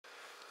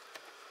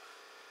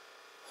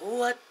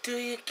What do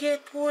you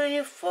get when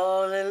you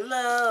fall in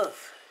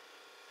love?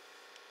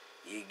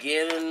 You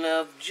get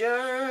enough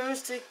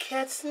germs to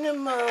catch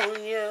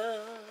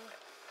pneumonia.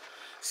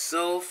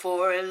 So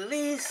for at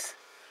least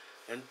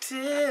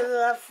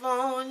until I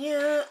found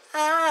you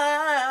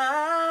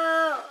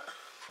out,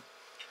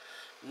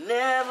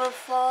 never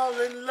fall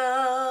in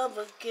love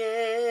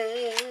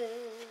again.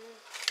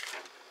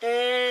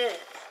 And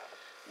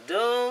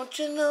don't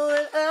you know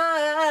that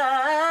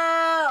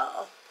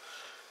I'll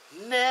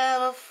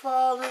never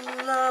fall in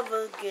love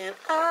again.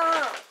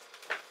 I'll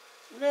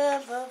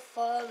never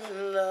fall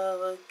in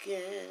love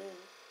again.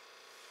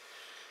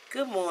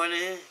 Good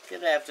morning,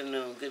 good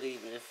afternoon, good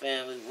evening,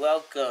 family.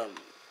 Welcome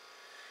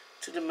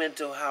to the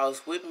Mental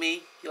House with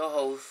me, your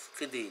host,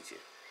 Khadijah.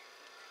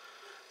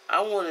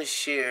 I want to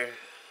share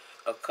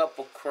a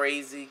couple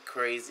crazy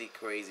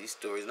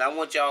stories. And I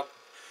want y'all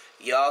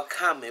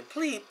comment.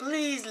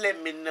 Please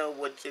let me know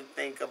what you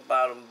think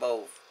about them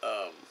both.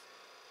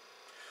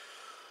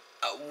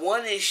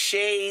 One is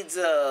shades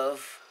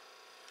of,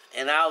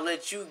 and I'll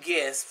let you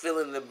guess, fill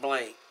in the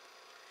blank.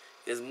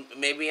 Because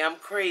maybe I'm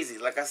crazy.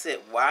 Like I said,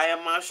 why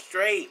am I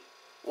straight?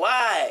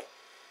 Why?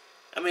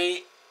 I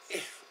mean,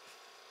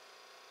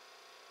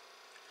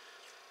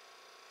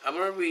 I'm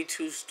going to read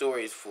two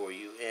stories for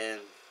you,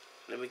 and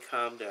let me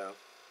calm down.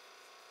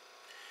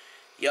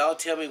 Y'all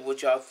tell me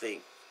what y'all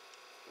think,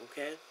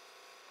 okay?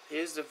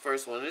 Here's the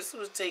first one. This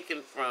was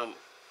taken from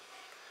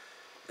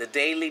the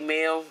Daily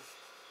Mail.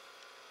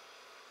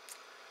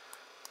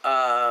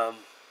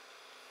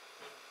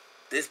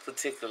 This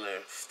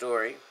particular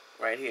story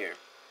right here.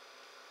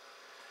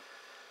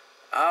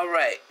 All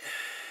right.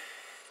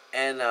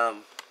 And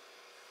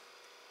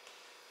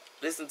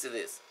listen to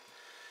this.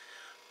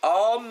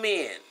 All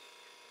men,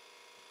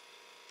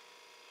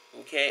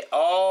 okay,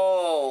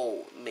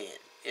 all men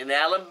in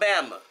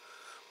Alabama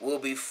will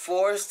be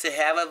forced to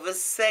have a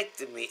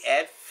vasectomy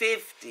at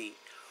 50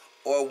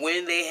 or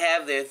when they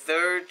have their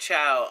third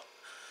child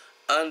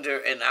under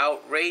an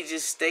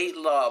outrageous state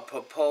law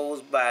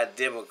proposed by a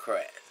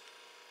Democrat.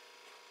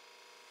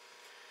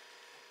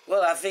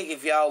 Well, I think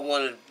if y'all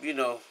want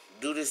to,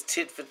 do this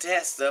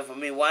tit-for-tat stuff, I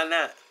mean, why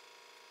not?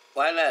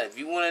 Why not? If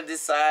you want to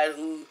decide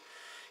who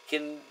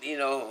can,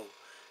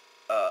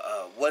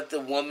 what the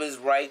woman's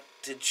right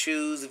to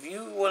choose, if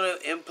you want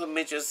to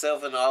implement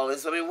yourself in all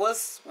this, I mean,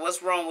 what's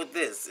wrong with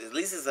this? At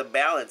least there's a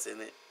balance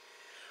in it.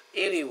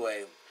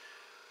 Anyway,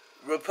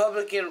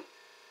 Republican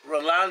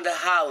Rolanda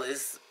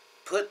Hollis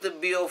put the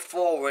bill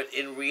forward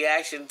in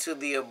reaction to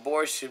the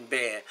abortion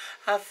ban.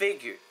 I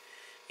figured.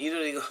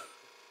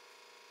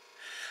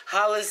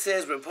 Hollis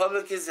says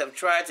Republicans have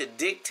tried to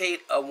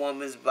dictate a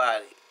woman's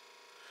body.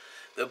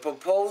 The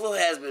proposal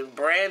has been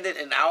branded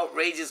an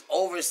outrageous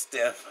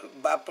overstep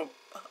by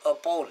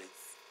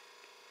opponents.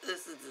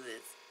 Listen to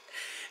this.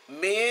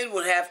 Men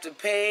would have to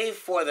pay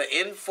for the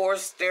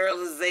enforced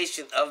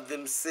sterilization of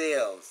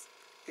themselves.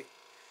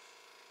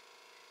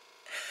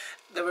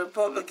 The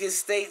Republican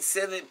State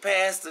Senate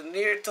passed a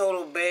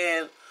near-total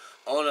ban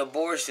on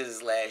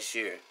abortions last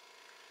year.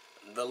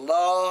 The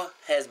law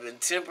has been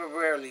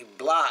temporarily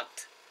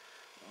blocked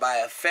by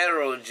a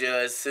federal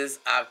judge since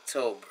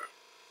October.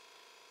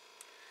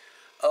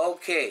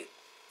 Okay.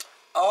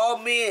 All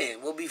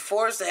men will be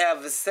forced to have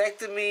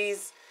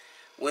vasectomies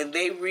when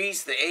they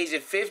reach the age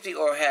of 50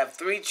 or have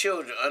 3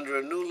 children under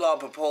a new law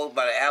proposed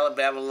by the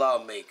Alabama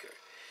lawmaker.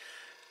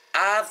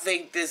 I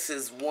think this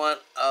is one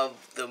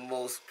of the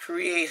most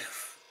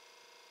creative,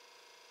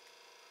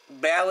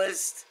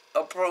 balanced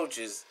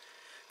approaches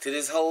to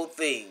this whole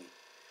thing.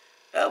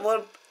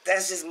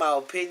 That's just my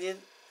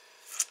opinion.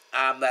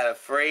 I'm not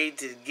afraid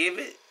to give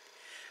it.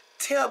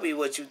 Tell me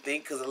what you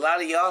think, because a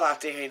lot of y'all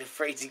out there ain't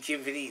afraid to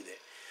give it either.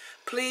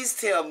 Please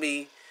tell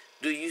me,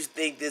 do you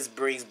think this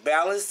brings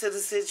balance to the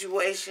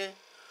situation?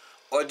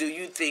 Or do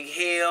you think,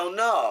 hell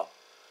no,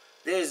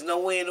 there's no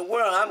way in the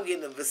world I'm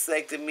getting a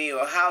vasectomy,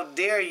 or how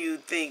dare you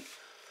think?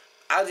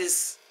 I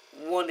just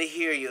want to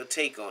hear your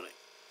take on it,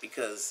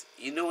 because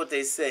you know what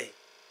they say.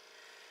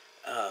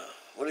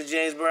 What did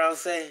James Brown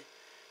say?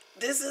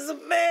 This is a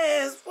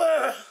man's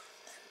world.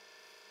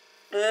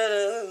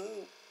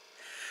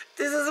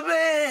 This is a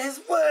man's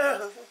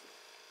world.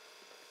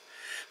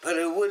 But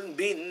it wouldn't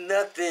be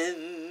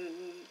nothing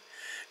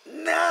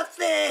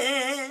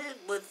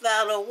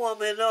without a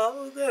woman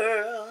or a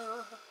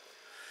girl.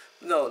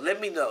 No, let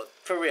me know,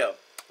 for real.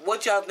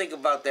 What y'all think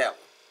about that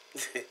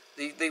one?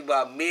 Do you think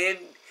about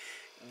men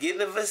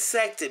getting a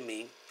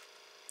vasectomy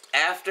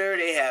after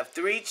they have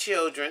 3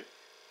 children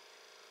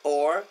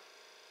or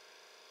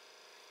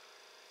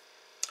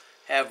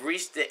have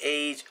reached the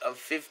age of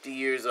 50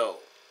 years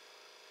old?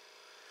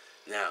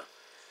 Now,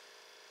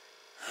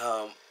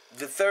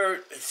 the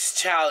third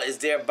child is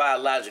their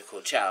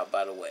biological child,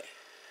 by the way.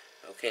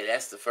 Okay,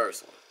 that's the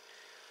first one.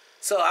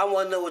 So I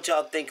want to know what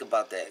y'all think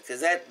about that, because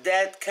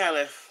that kind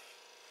of,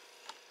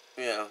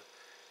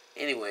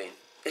 anyway,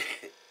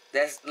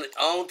 that's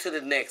on to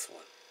the next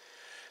one.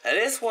 Now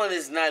this one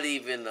is not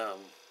even,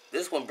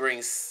 this one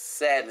brings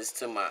sadness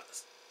to my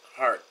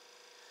heart,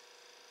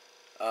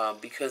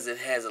 because it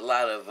has a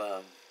lot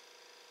of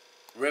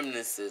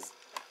remnants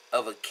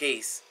of a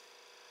case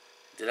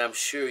that I'm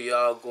sure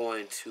y'all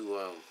going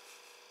to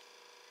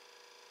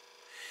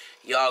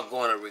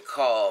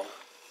recall,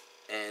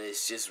 and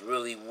it's just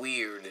really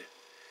weird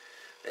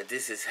that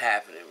this is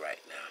happening right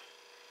now.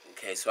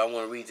 Okay, so I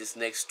want to read this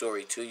next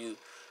story to you,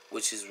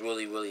 which is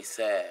really, really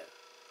sad.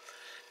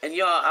 And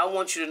y'all, I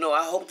want you to know,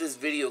 I hope this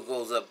video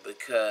goes up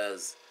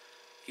because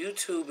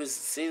YouTube is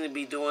seem to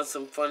be doing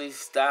some funny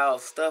style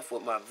stuff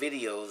with my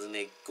videos, and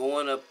they're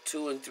going up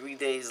 2 and 3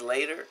 days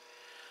later,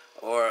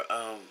 or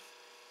I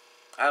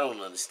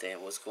don't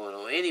understand what's going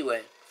on.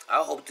 Anyway, I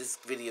hope this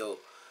video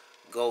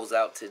goes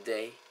out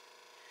today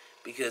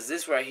because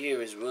this right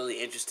here is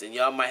really interesting.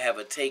 Y'all might have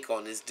a take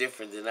on this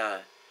different than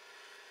I.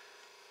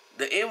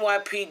 The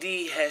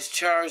NYPD has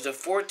charged a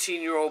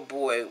 14-year-old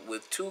boy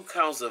with 2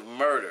 counts of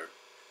murder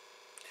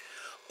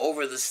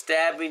over the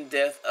stabbing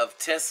death of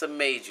Tessa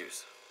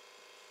Majors.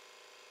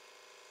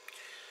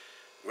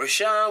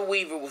 Rashawn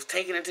Weaver was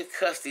taken into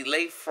custody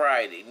late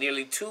Friday,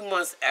 nearly 2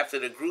 months after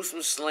the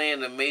gruesome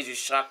slaying of Majors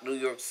shocked New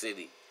York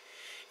City.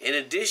 In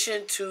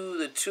addition to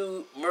the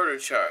 2 murder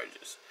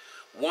charges,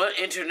 1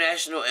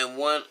 international and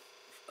 1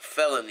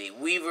 felony,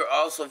 Weaver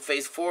also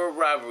faced 4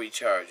 robbery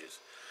charges.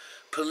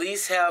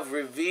 Police have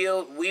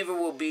revealed Weaver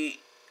will be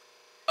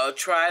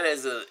tried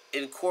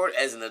in court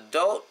as an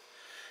adult,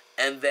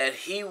 and that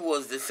he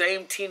was the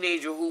same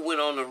teenager who went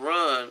on the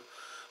run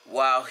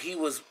while he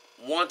was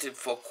wanted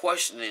for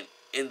questioning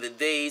in the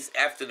days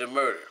after the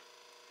murder.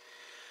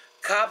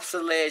 Cops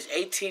allege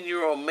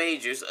 18-year-old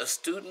Majors, a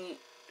student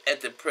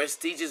at the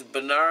prestigious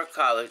Barnard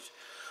College,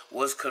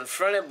 was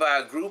confronted by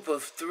a group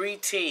of 3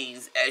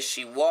 teens as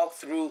she walked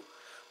through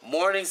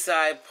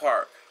Morningside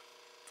Park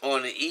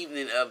on the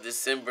evening of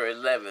December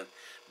 11th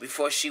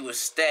before she was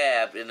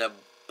stabbed in a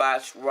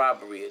botched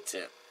robbery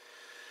attempt.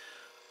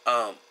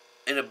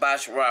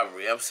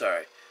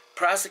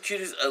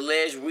 Prosecutors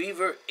allege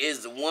Weaver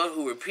is the one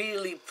who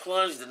repeatedly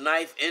plunged the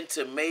knife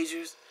into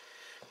Majors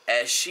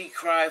as she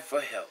cried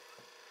for help.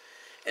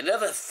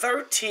 Another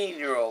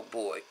 13-year-old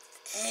boy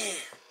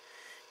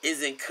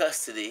is in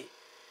custody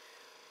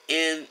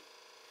in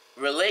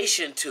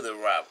relation to the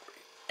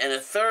robbery, and a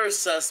 3rd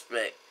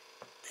suspect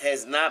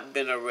has not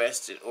been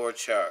arrested or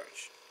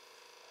charged.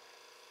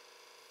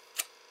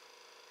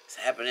 It's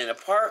happened in a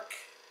park.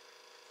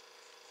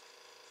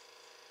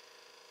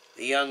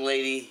 The young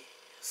lady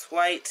is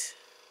white,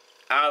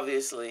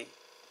 obviously,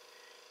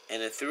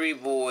 and the 3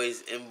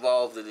 boys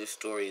involved in this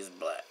story is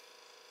black.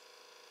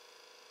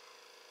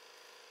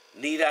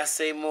 Need I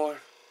say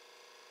more?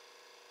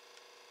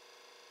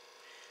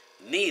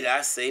 Need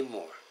I say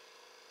more?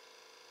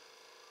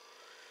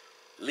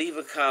 Leave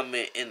a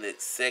comment in the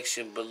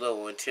section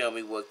below and tell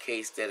me what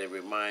case that it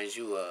reminds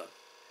you of.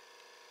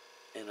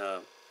 And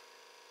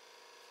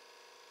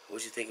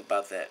what you think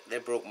about that?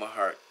 That broke my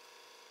heart.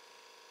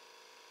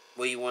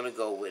 Where you want to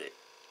go with it?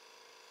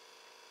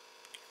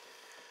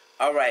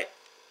 Alright,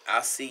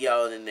 I'll see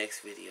y'all in the next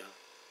video.